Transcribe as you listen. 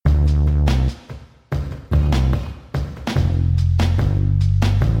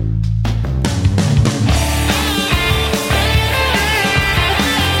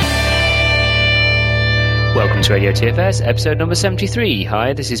Welcome to Radio TFS, episode number 73.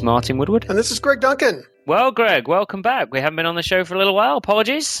 Hi, this is Martin Woodward. And this is Greg Duncan. Well, Greg, welcome back. We haven't been on the show for a little while.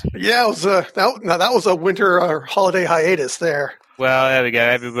 Apologies. Yeah, it was that was a winter or holiday hiatus there. Well, there we go.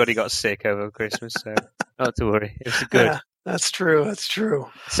 Everybody got sick over Christmas, so not to worry. It was good. Yeah, that's true. That's true.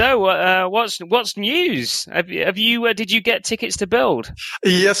 So, what's news? Have you did you get tickets to Build?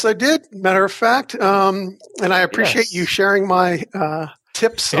 Yes, I did. Matter of fact, and I appreciate you sharing my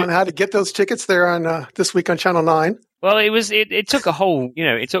tips on how to get those tickets there on this week on Channel 9. Well, it took a whole,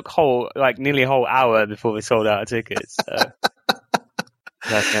 nearly a whole hour before we sold out of tickets. So.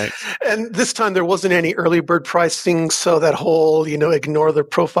 And this time there wasn't any early bird pricing, so that whole, ignore the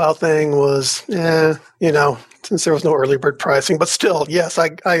profile thing was, since there was no early bird pricing. But still, yes,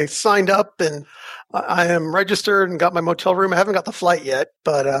 I signed up and I am registered and got my motel room. I haven't got the flight yet,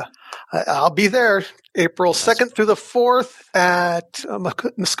 but I'll be there April 2nd through the 4th at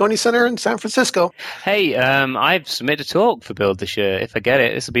Moscone Center in San Francisco. Hey, I've submitted a talk for Build this year. If I get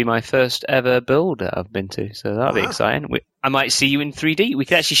it, this will be my first ever Build that I've been to, so that'll be exciting. I might see you in 3D. We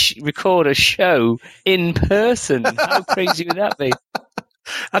could actually record a show in person. How crazy would that be?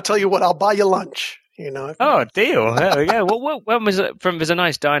 I'll tell you what, I'll buy you lunch. Oh, deal. There we go. When was it from? There's a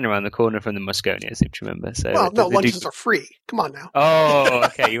nice diner around the corner from the Moscone, I seem to remember. So, well, no, lunches are free. Come on now. Oh,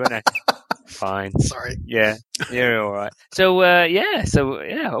 okay. You went there. Fine. Sorry. Yeah, you're all right. So,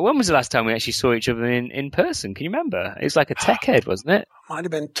 when was the last time we actually saw each other in person? Can you remember? It was like a Tech Ed, wasn't it? Might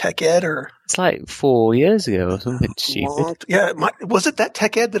have been Tech Ed or... It's like 4 years ago or something stupid. Yeah, was it that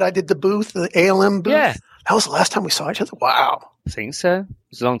Tech Ed that I did the booth, the ALM booth? Yeah. That was the last time we saw each other? Wow. I think so. It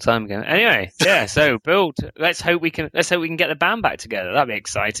was a long time ago. Anyway, yeah, so Build. Let's hope we can get the band back together. That'd be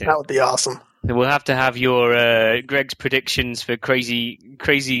exciting. That would be awesome. We'll have to have your Greg's predictions for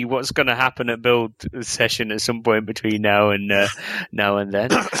crazy what's going to happen at Build session at some point between now and then.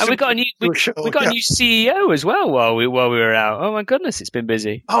 And we got a new CEO as well while we were out. Oh my goodness, it's been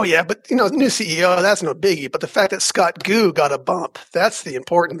busy. Oh yeah, but new CEO, that's no biggie. But the fact that Scott Goo got a bump, that's the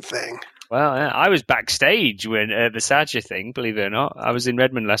important thing. Well, yeah, I was backstage when the Satcher thing, believe it or not. I was in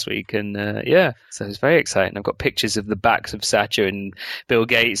Redmond last week, and so it was very exciting. I've got pictures of the backs of Satcher and Bill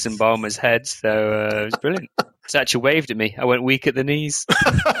Gates and Ballmer's heads, so it was brilliant. Satcher waved at me. I went weak at the knees.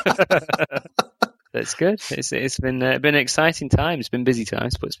 That's good. It's been exciting times. It's been busy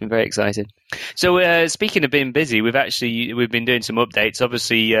times, but it's been very exciting. So speaking of being busy, we've been doing some updates.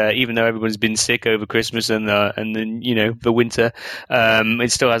 Obviously, even though everyone's been sick over Christmas and then the winter,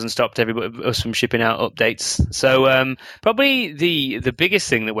 it still hasn't stopped us from shipping out updates. So probably the biggest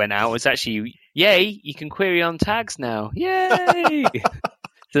thing that went out was actually, yay, you can query on tags now. Yay!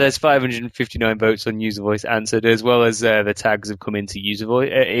 So there's 559 votes on User Voice answered, as well as the tags have come into Visual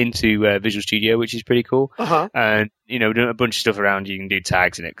Studio, which is pretty cool. Uh-huh. And doing a bunch of stuff around. You can do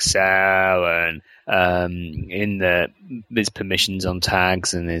tags in Excel, and there's permissions on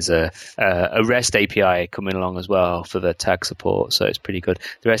tags, and there's a REST API coming along as well for the tag support. So it's pretty good.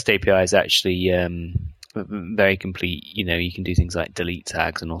 The REST API is actually very complete. You can do things like delete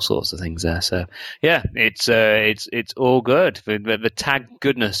tags and all sorts of things there. So yeah, it's all good. The tag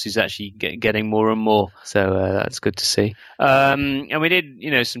goodness is actually getting more and more. So that's good to see. And we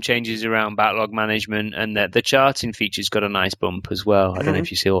did some changes around backlog management, and the charting feature's got a nice bump as well. I don't know if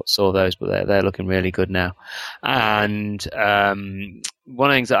you saw those, but they're looking really good now. And one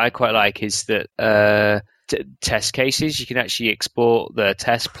of the things that I quite like is that test cases, you can actually export the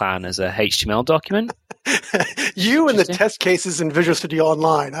test plan as a HTML document. You and the test cases in Visual Studio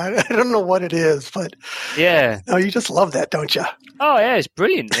Online. I don't know what it is, but yeah. No, you just love that, don't you? Oh yeah, it's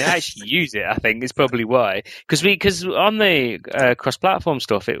brilliant. I actually use it. I think it's probably why, because on the cross-platform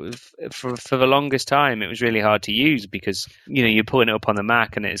stuff, it was for the longest time it was really hard to use because you're pulling it up on the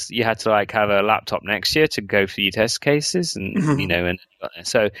Mac and you had to have a laptop next to you to go through your test cases and and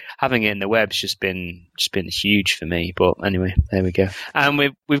so having it in the web's just been huge for me. But anyway, there we go. And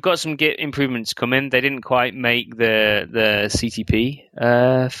we've got some Git improvements coming. They didn't quite make the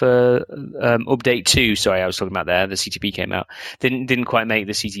CTP for update 2. Sorry, I was talking about there. The CTP came out. Didn't quite make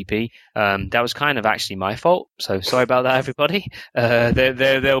the CTP. That was kind of actually my fault. So sorry about that, everybody.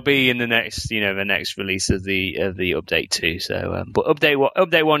 They'll be in the next release of the update 2. So, but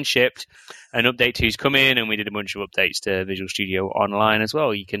update 1 shipped. And update 2's come in, and we did a bunch of updates to Visual Studio Online as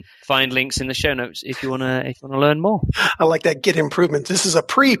well. You can find links in the show notes if you wanna learn more. I like that Git improvement. This is a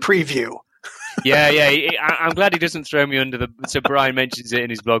preview. Yeah. I'm glad he doesn't throw me under the. So Brian mentions it in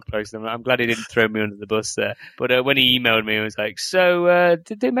his blog post. I'm glad he didn't throw me under the bus there. But when he emailed me, I was like, "So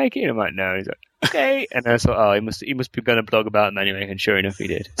did they make it?" And I'm like, "No." He's like, okay. And I thought, oh, he must be going to blog about them anyway. And sure enough, he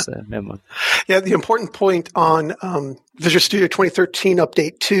did. So never mind. Yeah, the important point on Visual Studio 2013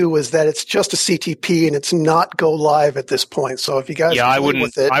 Update 2 was that it's just a CTP and it's not go live at this point. So if you guys I wouldn't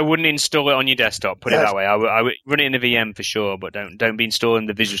with it, I wouldn't install it on your desktop. Put it that way. I would run it in a VM for sure, but don't be installing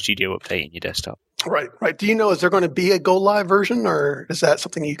the Visual Studio Update in your desktop. Right. Do you know, is there going to be a go live version, or is that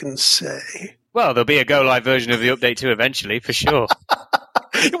something you can say? Well, there'll be a go live version of the update 2 eventually, for sure.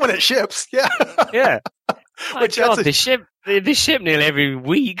 When it ships, yeah. Yeah. My God, they ship nearly every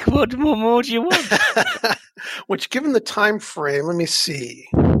week. What more do you want? Which, given the time frame, let me see.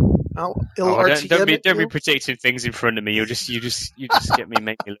 Don't be predicting things in front of me. You just make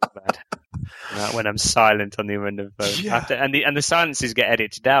me look bad when I'm silent on the other end of the phone. Yeah. And the silences get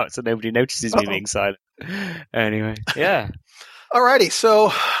edited out, so nobody notices me being silent. Anyway, yeah. Alrighty,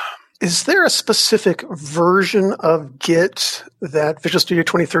 so. Is there a specific version of Git that Visual Studio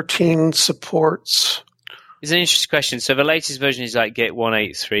 2013 supports? It's an interesting question. So the latest version is like Git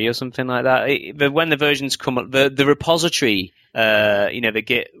 183 or something like that. When the versions come up, the repository, the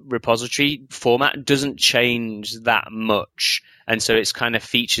Git repository format doesn't change that much. And so it's kind of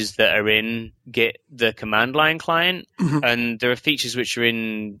features that are in Git, the command line client. Mm-hmm. And there are features which are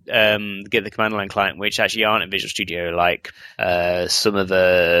in Git, the command line client, which actually aren't in Visual Studio, like some of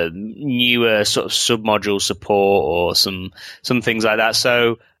the newer sort of submodule support or some things like that.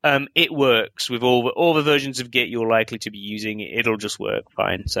 So it works with all the versions of Git you're likely to be using. It'll just work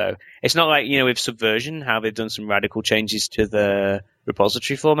fine. So it's not like, with Subversion, how they've done some radical changes to the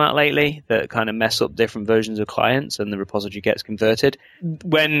repository format lately that kind of mess up different versions of clients and the repository gets converted.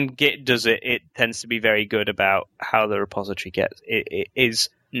 When Git does it, it tends to be very good about how the repository gets. It is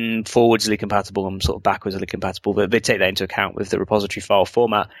forwardsly compatible and sort of backwardsly compatible, but they take that into account with the repository file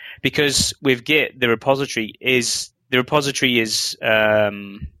format, because with Git, the repository is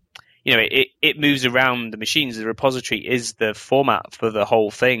it moves around the machines. The repository is the format for the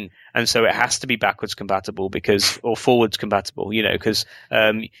whole thing. And so it has to be backwards compatible or forwards compatible, because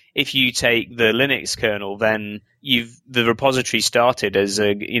if you take the Linux kernel, then the repository started as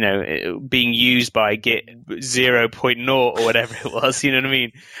being used by Git 0.0 or whatever it was, you know what I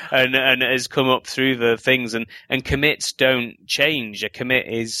mean? And has come up through the things, and commits don't change. A commit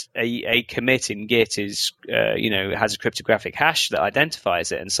is a commit in Git is, has a cryptographic hash that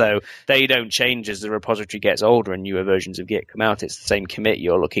identifies it. And so they don't change as the repository gets older and newer versions of Git come out. It's the same commit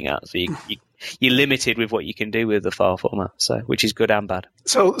you're looking at. So you're limited with what you can do with the file format, which is good and bad.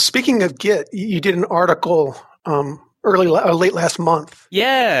 So speaking of Git, you did an article late last month.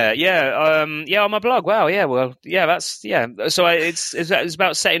 Yeah, on my blog. Wow, So it's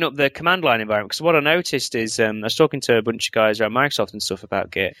about setting up the command line environment, because what I noticed is I was talking to a bunch of guys around Microsoft and stuff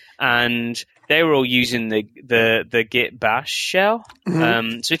about Git, and they were all using the Git bash shell.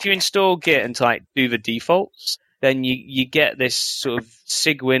 Mm-hmm. So if you install Git and do the defaults, then you get this sort of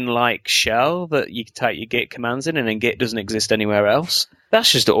Cygwin-like shell that you type your Git commands in, and then Git doesn't exist anywhere else.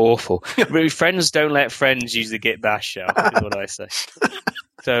 That's just awful. Friends don't let friends use the Git bash shell, is what I say.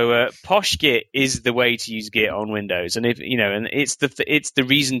 So Posh Git is the way to use Git on Windows, and and it's the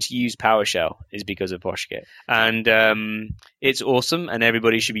reason to use PowerShell is because of Posh Git, and it's awesome, and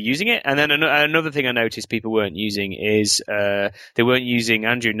everybody should be using it. And then another thing I noticed people weren't using is they weren't using.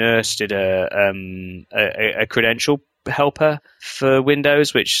 Andrew Nurse did a credential helper for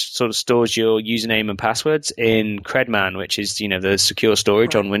Windows, which sort of stores your username and passwords in Credman, which is the secure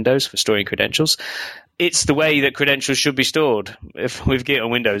storage on Windows for storing credentials. It's the way that credentials should be stored with Git on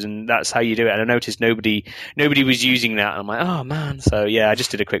Windows, and that's how you do it. And I noticed nobody was using that. I'm like, oh man. So yeah, I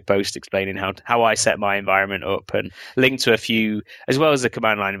just did a quick post explaining how I set my environment up, and linked to a few, as well as the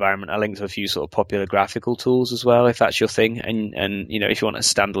command line environment, I linked to a few sort of popular graphical tools as well, if that's your thing. And if you want a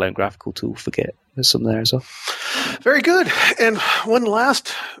standalone graphical tool for Git, there's some there as well. Very good. And one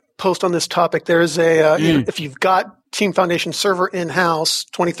last post on this topic. There's if you've got Team Foundation Server in-house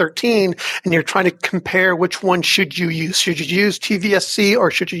 2013 and you're trying to compare which one should you use. Should you use TVSC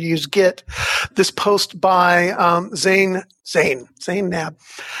or should you use Git? This post by Zane Nab,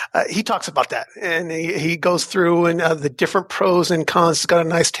 he talks about that, and he goes through and the different pros and cons. He's got a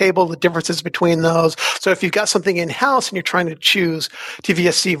nice table, the differences between those. So if you've got something in-house and you're trying to choose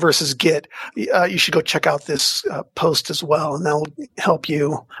TVSC versus Git, you should go check out this post as well, and that'll help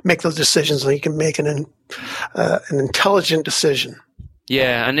you make those decisions so you can make an intelligent decision.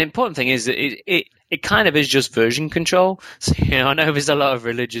 Yeah, and the important thing is that it kind of is just version control. So, I know there's a lot of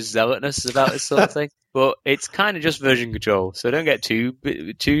religious zealotness about this sort of thing, but it's kind of just version control. So don't get too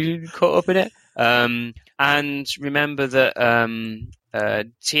caught up in it. And remember that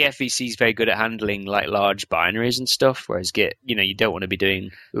TFVC is very good at handling like large binaries and stuff, whereas Git, you don't want to be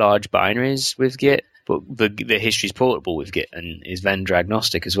doing large binaries with Git. But the history is portable with Git and is vendor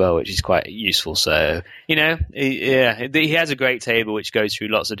agnostic as well, which is quite useful. So, he has a great table which goes through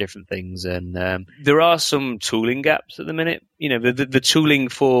lots of different things. And there are some tooling gaps at the minute. The tooling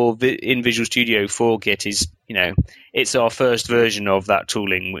in Visual Studio for Git is, it's our first version of that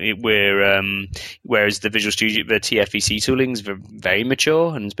tooling. Whereas the Visual Studio, the TFVC tooling is very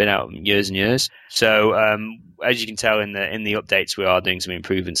mature and has been out years and years. So, as you can tell in the updates, we are doing some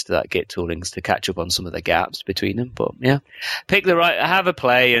improvements to that Git toolings to catch up on some of the gaps between them. But yeah, have a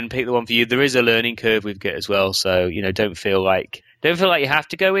play and pick the one for you. There is a learning curve with Git as well, so don't feel like you have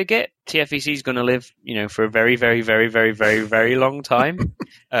to go with Git. TFVC is going to live, for a very, very, very, very, very, very long time.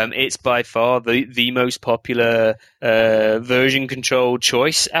 It's by far the most popular version control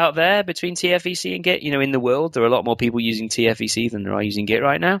choice out there between TFVC and Git. In the world, there are a lot more people using TFVC than there are using Git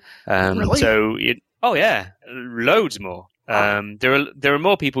right now. Really? Oh yeah, loads more. There are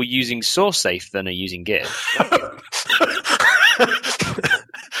more people using SourceSafe than are using Git.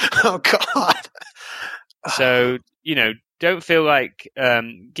 Oh God! So don't feel like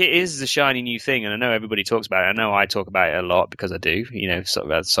Git is the shiny new thing, and I know everybody talks about it. I know I talk about it a lot because I do.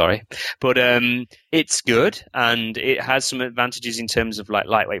 Sorry, but it's good and it has some advantages in terms of like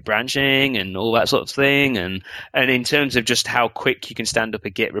lightweight branching and all that sort of thing, and in terms of just how quick you can stand up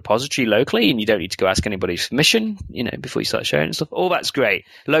a Git repository locally, and you don't need to go ask anybody's permission, before you start sharing and stuff. All that's great,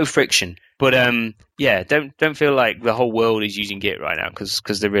 low friction. But don't feel like the whole world is using Git right now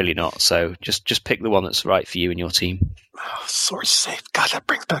because they're really not. So just pick the one that's right for you and your team. Oh, SourceSafe, God, that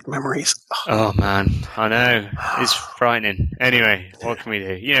brings back memories. Oh man, I know, it's frightening. Anyway, what can we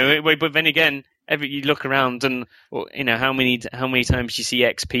do? But then again, you look around and how many times you see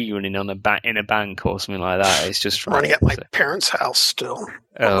XP running on in a bank or something like that. It's just running at my parents' house still.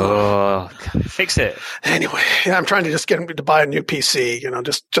 Oh, fix it. Anyway, yeah, I'm trying to just get them to buy a new PC.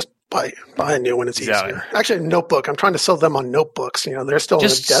 Just buy a new one. It's easier. Actually, a notebook. I'm trying to sell them on notebooks. They're still on a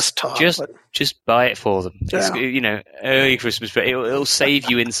desktop. Just buy it for them. Yeah. Early Christmas, but it'll save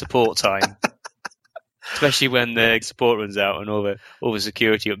you in support time. Especially when the support runs out and all the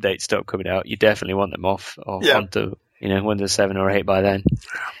security updates stop coming out, you definitely want them onto Windows 7 or 8 by then.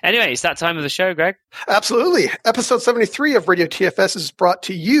 Anyway, it's that time of the show, Greg. Absolutely. Episode 73 of Radio TFS is brought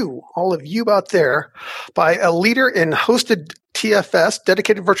to you, all of you out there, by a leader in hosted TFS,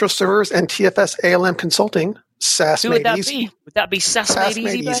 dedicated virtual servers, and TFS ALM consulting, SAS Made Easy. Would that be SAS Made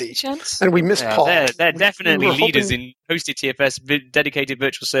Easy by any chance? And we missed Paul. They're definitely leaders in hosted TFS, dedicated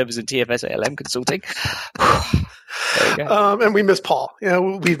virtual servers, and TFS ALM consulting. There you go. And we miss Paul.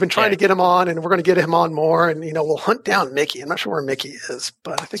 We've been trying to get him on, and we're going to get him on more. And we'll hunt down Mickey. I'm not sure where Mickey is,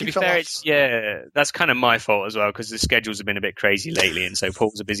 but I think to be fair, that's kind of my fault as well because the schedules have been a bit crazy lately, and so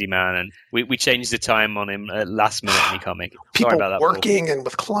Paul's a busy man, and we changed the time on him at last minute, and he can't make it. People Sorry about that, working Paul. And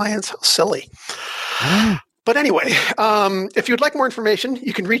with clients, how silly. But anyway, if you'd like more information,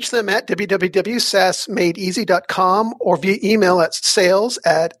 you can reach them at www.sasmadeeasy.com or via email at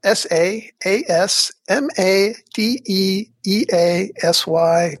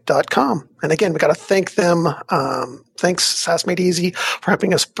sales@sasmadeeasy.com. And again, we got to thank them. Thanks, SAS Made Easy, for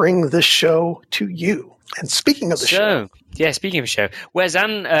helping us bring this show to you. And speaking of the show. Yeah, speaking of a show, Wes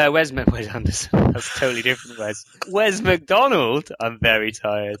Anderson. That's totally different, Wes. Wes McDonald. I'm very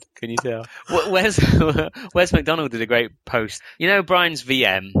tired. Can you tell? Wes McDonald did a great post. Brian's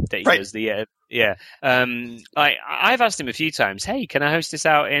VM that he does I've asked him a few times, hey, can I host this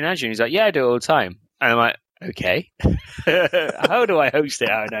out in Azure? And he's like, yeah, I do it all the time. And I'm like, okay. How do I host it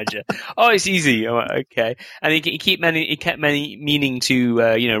out in Azure? Oh, it's easy. I'm like, okay. And he kept meaning to,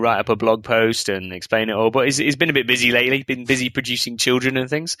 write up a blog post and explain it all, but he's been a bit busy lately, been busy producing children and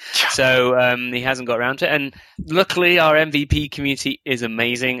things. So, he hasn't got around to it. And luckily our MVP community is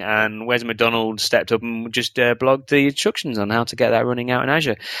amazing. And Wes McDonald stepped up and just blogged the instructions on how to get that running out in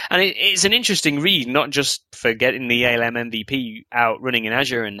Azure. And it's an interesting read, not just for getting the ALM MVP out running in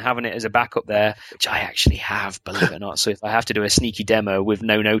Azure and having it as a backup there, which I actually have, believe it or not. So if I have to do a sneaky demo with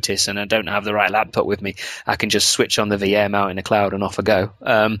no notice and I don't have the right laptop with me, I can just switch on the VM out in the cloud and off I go.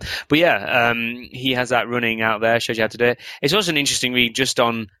 He has that running out there, shows you how to do it. It's also an interesting read just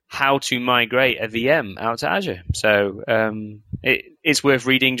on how to migrate a VM out to Azure. So it's worth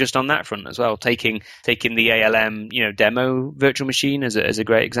reading just on that front as well, taking the ALM demo virtual machine as a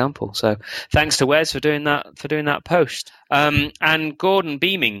great example. So thanks to Wes for doing that post. And Gordon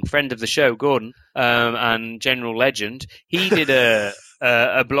Beaming, friend of the show, Gordon, and general legend, he did a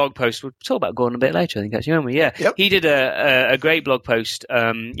a blog post. We'll talk about Gordon a bit later, I think, actually, won't we? Yeah. Yep. He did a great blog post.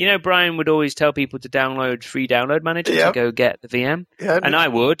 Brian would always tell people to download free download manager to go get the VM. Yeah, and I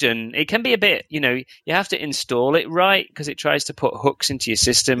would. And it can be a bit, you have to install it right because it tries to put hooks into your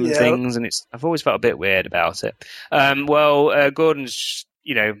system and things. And I've always felt a bit weird about it. Gordon's,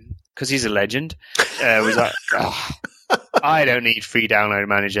 because he's a legend, was like, I don't need free download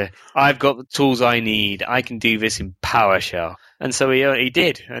manager. I've got the tools I need. I can do this in PowerShell. And so he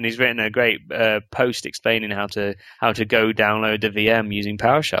did, and he's written a great post explaining how to go download the VM using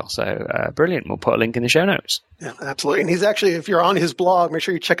PowerShell. So brilliant. We'll put a link in the show notes. Yeah, absolutely. And he's actually, if you're on his blog, make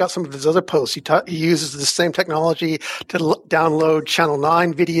sure you check out some of his other posts. He uses the same technology to download Channel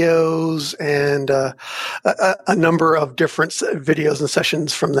 9 videos and a number of different videos and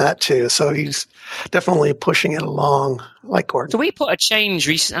sessions from that too. So he's definitely pushing it along like Gordon. So we put a change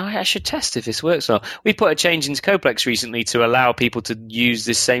recently. I should test if this works well. We put a change into Coplex recently to allow people to use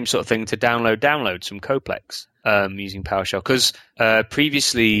this same sort of thing to download downloads from Coplex using PowerShell. Because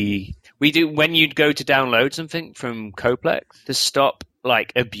previously, when you'd go to download something from Coplex to stop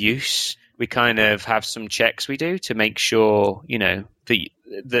like abuse, we kind of have some checks we do to make sure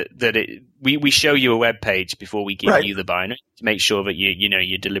we show you a web page before we give you the binary to make sure that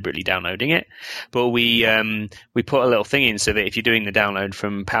you're deliberately downloading it. But we put a little thing in so that if you're doing the download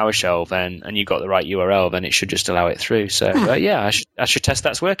from PowerShell then and you got the right URL, then it should just allow it through. So I should test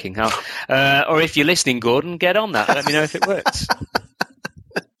that's working. Or if you're listening, Gordon, get on that. Let me know if it works.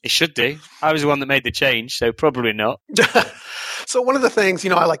 It should do. I was the one that made the change, so probably not. So one of the things,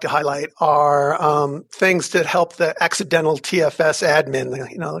 I like to highlight are things that help the accidental TFS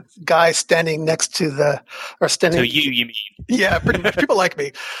admin, guy standing next to So you mean? Yeah, pretty much. People like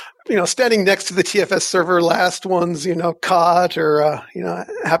me. Standing next to the TFS server, last one's, caught or,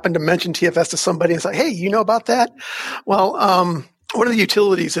 happened to mention TFS to somebody and say, hey, you know about that? Well, one of the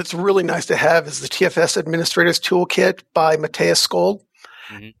utilities that's really nice to have is the TFS Administrators Toolkit by Matthias Skold.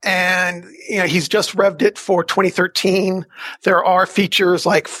 Mm-hmm. And he's just revved it for 2013. There are features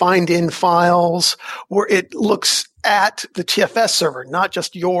like find in files where it looks at the TFS server, not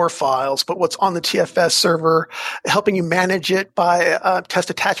just your files, but what's on the TFS server, helping you manage it by test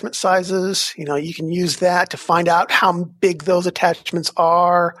attachment sizes. You can use that to find out how big those attachments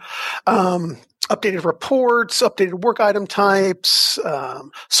are. Updated reports, updated work item types,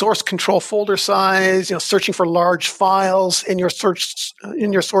 source control folder size, searching for large files in your source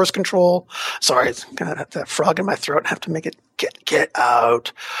control. Sorry, it's kind of that frog in my throat and have to make it get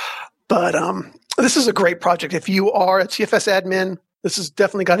out. But this is a great project. If you are a TFS admin, this has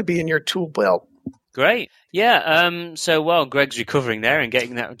definitely got to be in your tool belt. Great. Yeah. So while Greg's recovering there and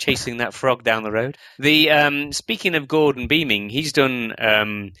chasing that frog down the road, speaking of Gordon beaming, he's done,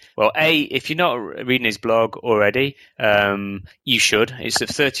 if you're not reading his blog already, you should. It's at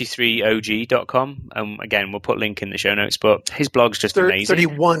 33og.com. Again, we'll put a link in the show notes, but his blog's just amazing.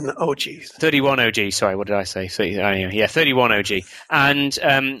 31og. 31og. Sorry, what did I say? 31og.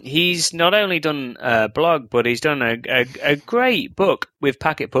 And he's not only done a blog, but he's done a great book with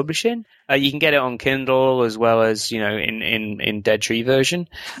Packet Publishing. You can get it on Kindle as well as, in Dead Tree version.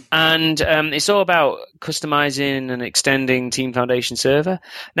 And it's all about customizing and extending Team Foundation Server.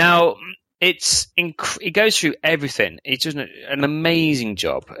 Now, it goes through everything. It's just an amazing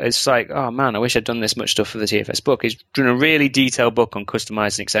job. It's like, oh man, I wish I'd done this much stuff for the TFS book. He's done a really detailed book on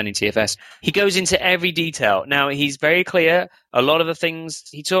customizing and extending TFS. He goes into every detail. Now, he's very clear. A lot of the things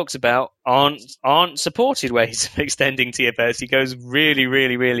he talks about aren't supported ways of extending TFS. He goes really,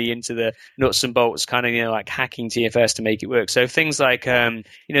 really, really into the nuts and bolts, kind of, like hacking TFS to make it work. So things like,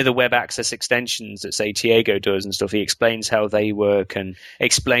 the web access extensions that, say, Tiago does and stuff, he explains how they work and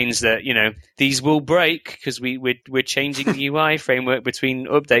explains that, these will break because we're changing the UI framework between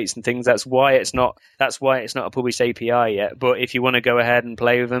updates and things. That's why it's not a published API yet. But if you want to go ahead and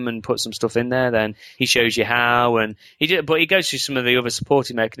play with them and put some stuff in there, then he shows you how. And he goes through some of the other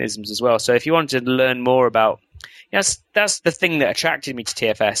supporting mechanisms as well. So if you want to learn more about, that's the thing that attracted me to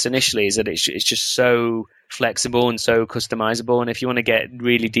TFS initially, is that it's just so flexible and so customizable. And if you want to get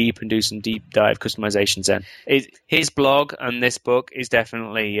really deep and do some deep dive customizations, then his blog and this book is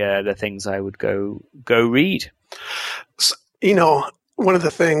definitely the things I would go read. So, one of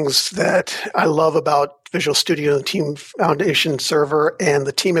the things that I love about Visual Studio and Team Foundation Server and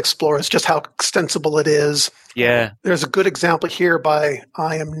the Team Explorer is just how extensible it is. Yeah. There's a good example here by,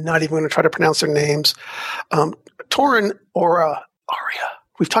 I am not even going to try to pronounce their names, Torin or Aria.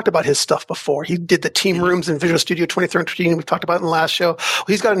 we've talked about his stuff before. He did the team rooms in Visual Studio 2013. We talked about it in the last show. Well,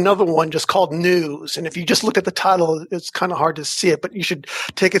 he's got another one just called News. And if you just look at the title, it's kind of hard to see it, but you should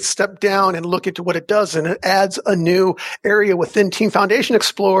take a step down and look into what it does. And it adds a new area within Team Foundation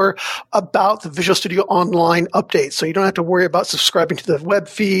Explorer about the Visual Studio Online updates. So you don't have to worry about subscribing to the web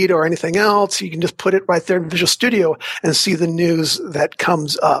feed or anything else. You can just put it right there in Visual Studio and see the news that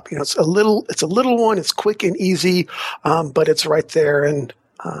comes up. It's a little one. It's quick and easy, but it's right there. And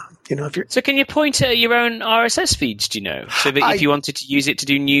if you're so, can you point at your own RSS feeds? Do you know, so that if you wanted to use it to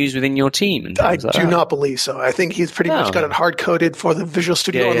do news within your team and things like that? I do not believe so. I think he's pretty much got it hard coded for the Visual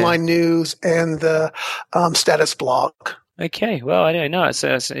Studio Online news and the status blog. Okay, well, I don't know. It's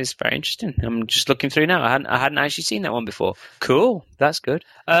very interesting. I'm just looking through now. I hadn't actually seen that one before. Cool, that's good.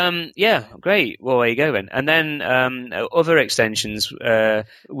 Yeah, great. Well, there you go then. And then other extensions.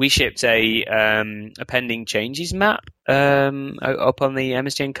 We shipped a pending changes map up on the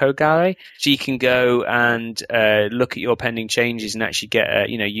MSDN code gallery, so you can go and look at your pending changes and actually get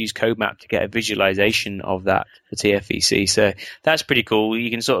use CodeMap to get a visualization of that for TFVC. So that's pretty cool.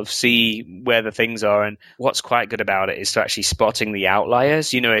 You can sort of see where the things are, and what's quite good about it is to actually spotting the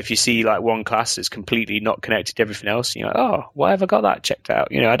outliers. If you see like one class that's completely not connected to everything else, you're like, oh, why have I got that checked out?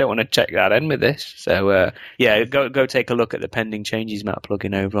 I don't want to check that in with this. So go take a look at the pending changes map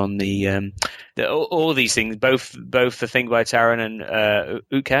plugin over on the all these things, both the thing by Taran and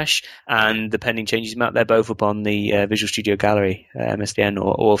Ukesh and the pending changes map. They're both up on the Visual Studio Gallery, MSDN,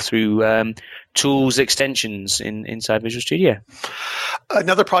 or through tools extensions inside Visual Studio.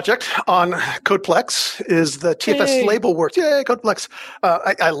 Another project on CodePlex is the TFS label works. Yay, CodePlex.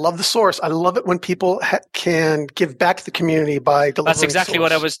 I love the source. I love it when people can give back to the community by delivering. That's exactly source.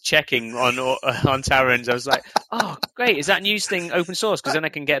 what I was checking on Taran's. I was like, oh, great. Is that news thing open source? Because then I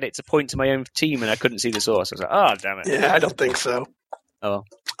can get it to point to my own team, and I couldn't see the source. I was like, oh, damn it. Yeah, I don't think so. Oh.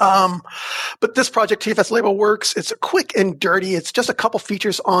 But this project, TFS Label Works, it's quick and dirty. It's just a couple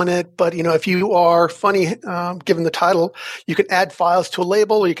features on it. But, if you are funny, given the title, you can add files to a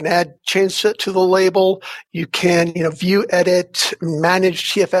label, or you can add change it to the label. You can, view, edit,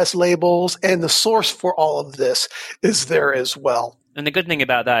 manage TFS labels, and the source for all of this is there as well. And the good thing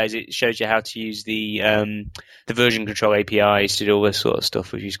about that is it shows you how to use the version control APIs to do all this sort of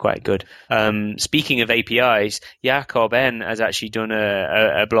stuff, which is quite good. Speaking of APIs, Jakob N has actually done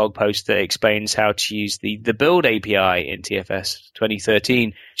a blog post that explains how to use the build API in TFS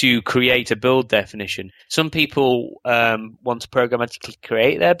 2013 to create a build definition. Some people want to programmatically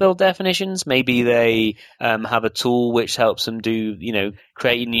create their build definitions. Maybe they have a tool which helps them do,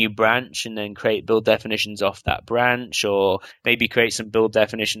 create a new branch and then create build definitions off that branch, or maybe create some build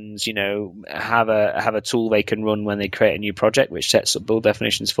definitions, have a tool they can run when they create a new project which sets up build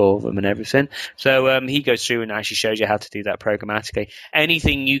definitions for them and everything. So he goes through and actually shows you how to do that programmatically.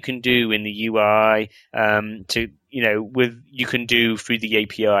 Anything you can do in the UI you can do through the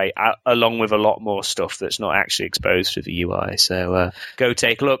API, along with a lot more stuff that's not actually exposed through the UI. So go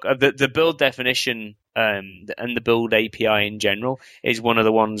take a look. The build definition and the build API in general is one of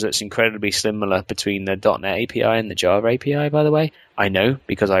the ones that's incredibly similar between the .NET API and the Java API, by the way. I know,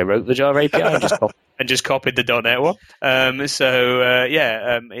 because I wrote the Java API and just copied the .NET one.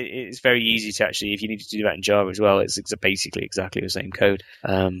 It's very easy to actually, if you need to do that in Java as well, it's basically exactly the same code.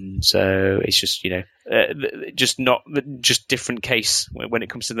 So it's just, just different case when it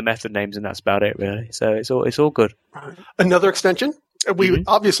comes to the method names, and that's about it, really. So it's all good. Another extension.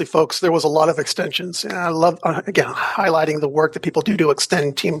 Obviously, folks, there was a lot of extensions, and I love again highlighting the work that people do to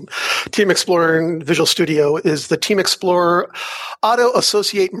extend Team Explorer and Visual Studio. Is the Team Explorer Auto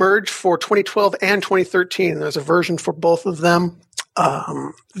Associate Merge for 2012 and 2013? There's a version for both of them.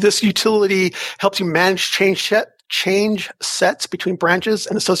 This utility helps you manage change sets between branches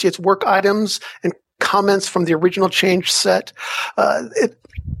and associates work items and comments from the original change set. It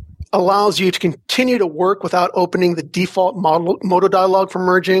allows you to continue to work without opening the default Modo dialog for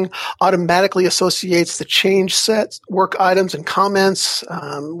merging, automatically associates the change sets, work items, and comments,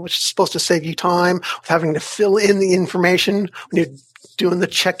 which is supposed to save you time with having to fill in the information when you're doing the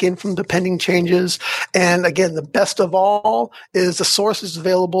check-in from the pending changes. And again, the best of all is the source is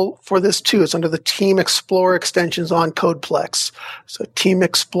available for this too. It's under the Team Explorer extensions on CodePlex. So Team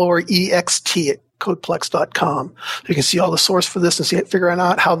Explorer EXT at codeplex.com. You can see all the source for this and figure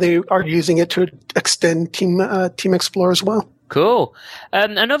out how they are using it to extend Team Explorer as well. Cool.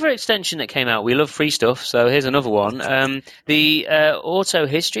 Another extension that came out, we love free stuff, so here's another one. The Auto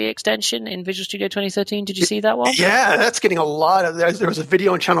History extension in Visual Studio 2013. Did you see that one? Yeah, that's getting a lot of, there was a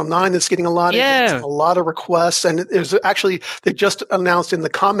video on Channel 9 that's getting a lot of requests, and there's actually, they just announced in the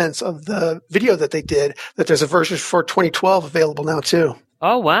comments of the video that they did that there's a version for 2012 available now too.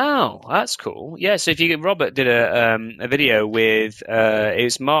 Oh wow, that's cool. Yeah, so if you Robert did a video with it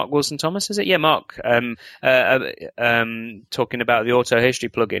was Mark Wilson Thomas, is it? Yeah, Mark talking about the auto history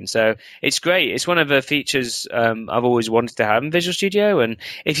plugin. So it's great. It's one of the features I've always wanted to have in Visual Studio. And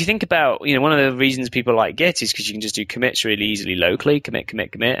if you think about, one of the reasons people like Git is because you can just do commits really easily locally, commit,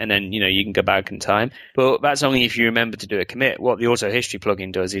 and then you can go back in time. But that's only if you remember to do a commit. What the auto history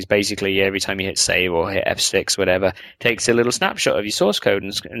plugin does is basically every time you hit save or hit F6, whatever, takes a little snapshot of your source code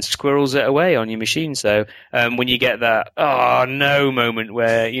and squirrels it away on your machine. So when you get that oh no moment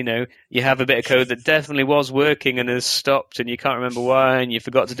where you have a bit of code that definitely was working and has stopped and you can't remember why, and you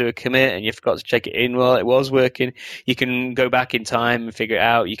forgot to do a commit and you forgot to check it in while it was working, you can go back in time and figure it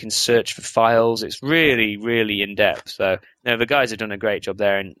out. You can search for files. It's really, really in depth. So the guys have done a great job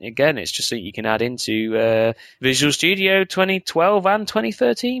there. And again, it's just something you can add into Visual Studio 2012 and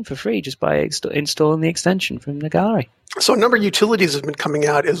 2013 for free just by installing the extension from the gallery. So a number of utilities have been coming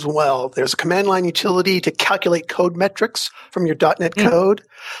out as well. There's a command line utility to calculate code metrics from your .NET code.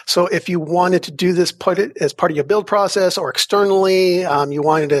 So if you wanted to do this, put it as part of your build process or externally, you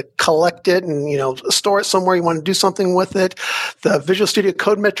wanted to collect it and, store it somewhere, you want to do something with it, the Visual Studio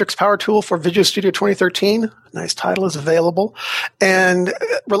Code Metrics Power Tool for Visual Studio 2013, nice title, is available. And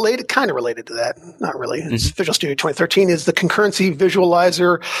kind of related to that, not really, it's Visual Studio 2013 is the Concurrency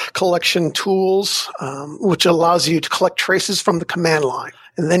Visualizer Collection Tools, which allows you to collect traces from the command line.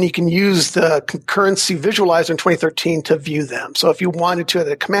 And then you can use the concurrency visualizer in 2013 to view them. So if you wanted to, at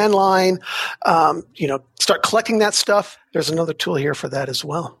the command line, start collecting that stuff, there's another tool here for that as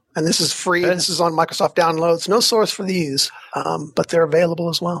well. And this is free. This is on Microsoft Downloads. No source for these, but they're available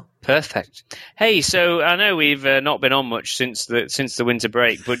as well. Perfect. Hey, so I know we've not been on much since the winter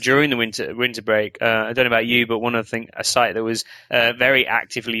break, but during the winter break, I don't know about you, but a site that was very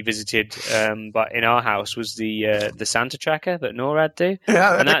actively visited but in our house was the Santa Tracker that NORAD do.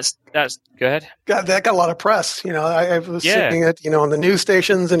 Yeah, and that's go ahead. That got a lot of press. I was seeing it, on the news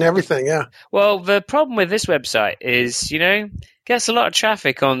stations and everything. Yeah. Well, the problem with this website is, gets a lot of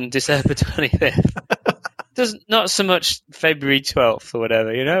traffic on December 25th. Not so much February 12th or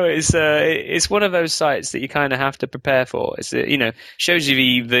whatever, it's one of those sites that you kind of have to prepare for. It's, shows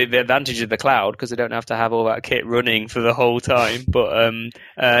you the advantage of the cloud because they don't have to have all that kit running for the whole time. But,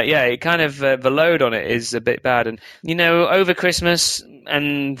 it kind of, the load on it is a bit bad. And, over Christmas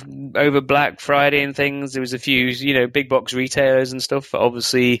and over Black Friday and things, there was a few, big box retailers and stuff that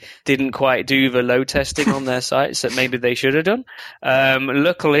obviously didn't quite do the load testing on their sites that maybe they should have done.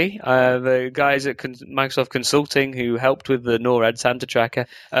 Luckily, the guys at Microsoft Consulting who helped with the NORAD Santa Tracker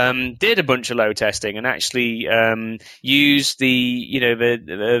did a bunch of load testing and actually used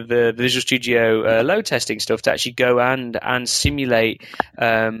the Visual Studio load testing stuff to actually go and simulate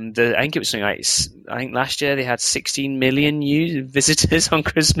I think it was something like, I think last year they had 16 million visitors on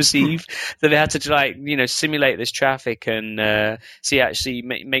Christmas Eve, so they had to simulate this traffic and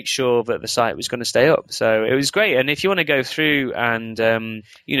make sure that the site was going to stay up. So it was great. And if you want to go through and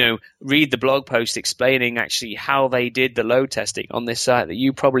read the blog post explaining actually how they did the load testing on this site that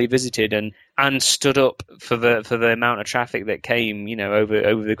you probably visited and stood up for the amount of traffic that came,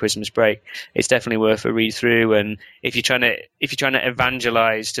 over the Christmas break, it's definitely worth a read through. And if you're trying to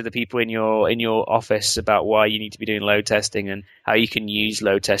evangelize to the people in your office about why you need to be doing load testing and how you can use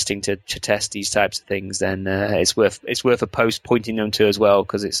load testing to test these types of things, then it's worth a post pointing them to as well,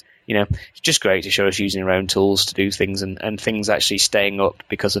 because it's just great to show us using our own tools to do things and things actually staying up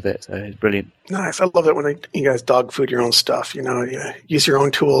because of it. So it's brilliant. Nice. I love it when you guys dog food your own stuff. You use your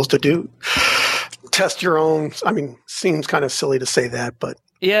own tools to test your own. I mean, seems kind of silly to say that, but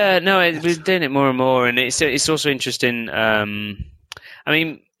yeah, no, we're doing it more and more, and it's also interesting.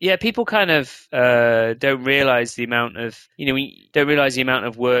 People kind of don't realize the amount of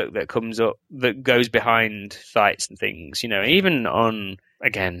work that comes up that goes behind sites and things. Even on.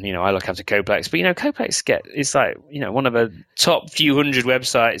 Again, I look after Coplex, but Coplex is like one of the top few hundred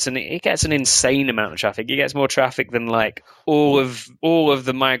websites, and it gets an insane amount of traffic. It gets more traffic than like all of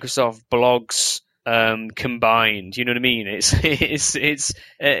the Microsoft blogs combined. You know what I mean? It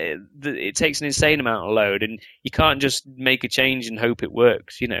takes an insane amount of load, and you can't just make a change and hope it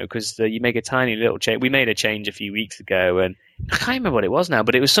works. Because you make a tiny little change. We made a change a few weeks ago, and I can't remember what it was now,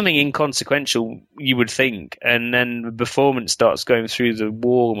 but it was something inconsequential, you would think, and then the performance starts going through the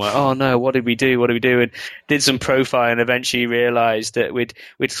wall. I'm like, oh no, what did we do? And did some profile and eventually realized that we'd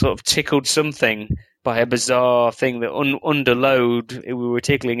sort of tickled something by a bizarre thing that under load we were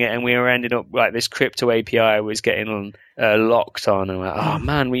tickling it, and we were ending up like this crypto API was getting locked on, and like, oh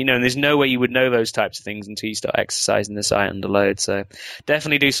man, and there's no way you would know those types of things until you start exercising the site under load. So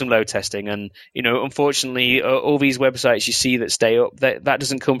definitely do some load testing. And unfortunately, all these websites you see that stay up, that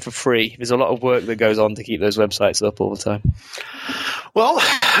doesn't come for free. There's a lot of work that goes on to keep those websites up all the time. Well,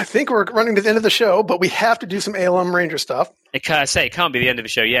 I think we're running to the end of the show, but we have to do some ALM Ranger stuff. It can't be the end of the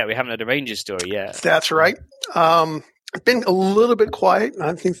show yet. We haven't had a Ranger story yet. That's right. It's been a little bit quiet.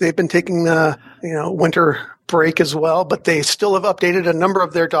 I think they've been taking winter break as well, but they still have updated a number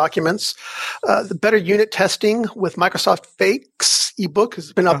of their documents. The Better Unit Testing with Microsoft Fakes ebook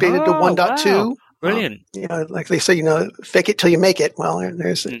has been updated to 1.2. Wow. Brilliant. Like they say, fake it till you make it. Well,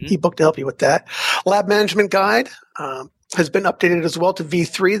 there's an ebook to help you with that. Lab Management Guide has been updated as well to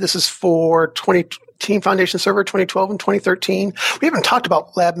V3. This is for Team Foundation Server 2012 and 2013. We haven't talked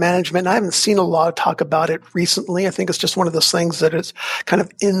about lab management. I haven't seen a lot of talk about it recently. I think it's just one of those things that is kind of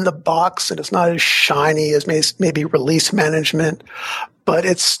in the box and it's not as shiny as maybe release management, but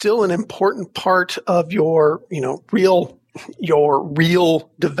it's still an important part of your real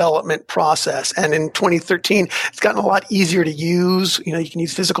development process. And in 2013, it's gotten a lot easier to use. You can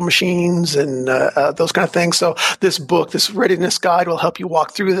use physical machines and those kind of things. So this book, this readiness guide will help you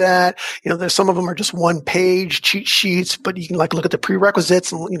walk through that. There's some of them are just one page cheat sheets, but you can look at the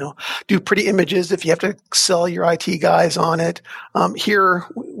prerequisites and, do pretty images if you have to sell your IT guys on it. Here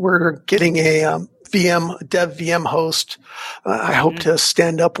we're getting a dev VM host. I hope to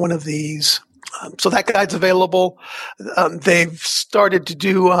stand up one of these. So that guide's available. They've started to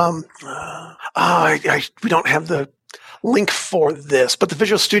do, we don't have the link for this, but the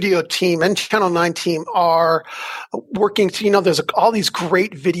Visual Studio team and Channel 9 team are working to, there's all these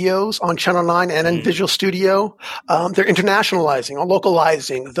great videos on Channel 9 and in Visual Studio. They're internationalizing or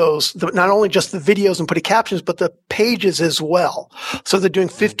localizing not only just the videos and putting captions, but the pages as well. So they're doing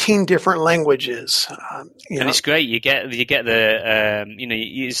 15 different languages. And it's great. You get the,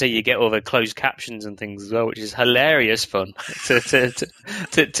 you say you get all the closed captions and things as well, which is hilarious fun to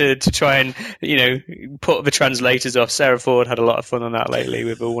try and, put the translators off. Sarah Ford had a lot of fun on that lately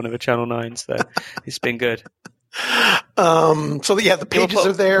with one of the Channel 9s, so it's been good. The pages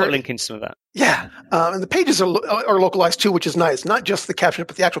are there. Put a link in some of that. Yeah, and the pages are localized too, which is nice. Not just the caption,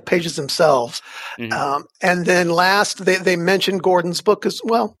 but the actual pages themselves. And then last, they mentioned Gordon's book as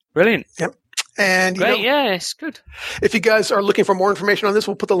well. Brilliant. Yep. And it's good. If you guys are looking for more information on this,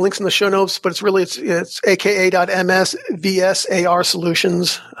 we'll put the links in the show notes. But it's aka.ms VSAR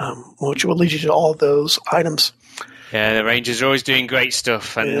Solutions, which will lead you to all of those items. Yeah, the Rangers are always doing great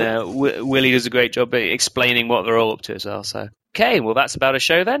stuff, and Willie does a great job at explaining what they're all up to as well. So, okay, well, that's about a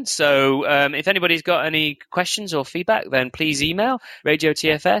show then. So, if anybody's got any questions or feedback, then please email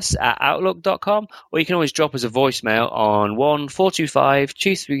radiotfs@outlook.com, or you can always drop us a voicemail on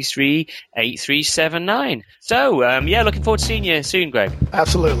 1-425-233-8379. So, looking forward to seeing you soon, Greg.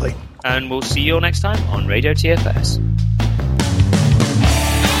 Absolutely. And we'll see you all next time on Radio TFS.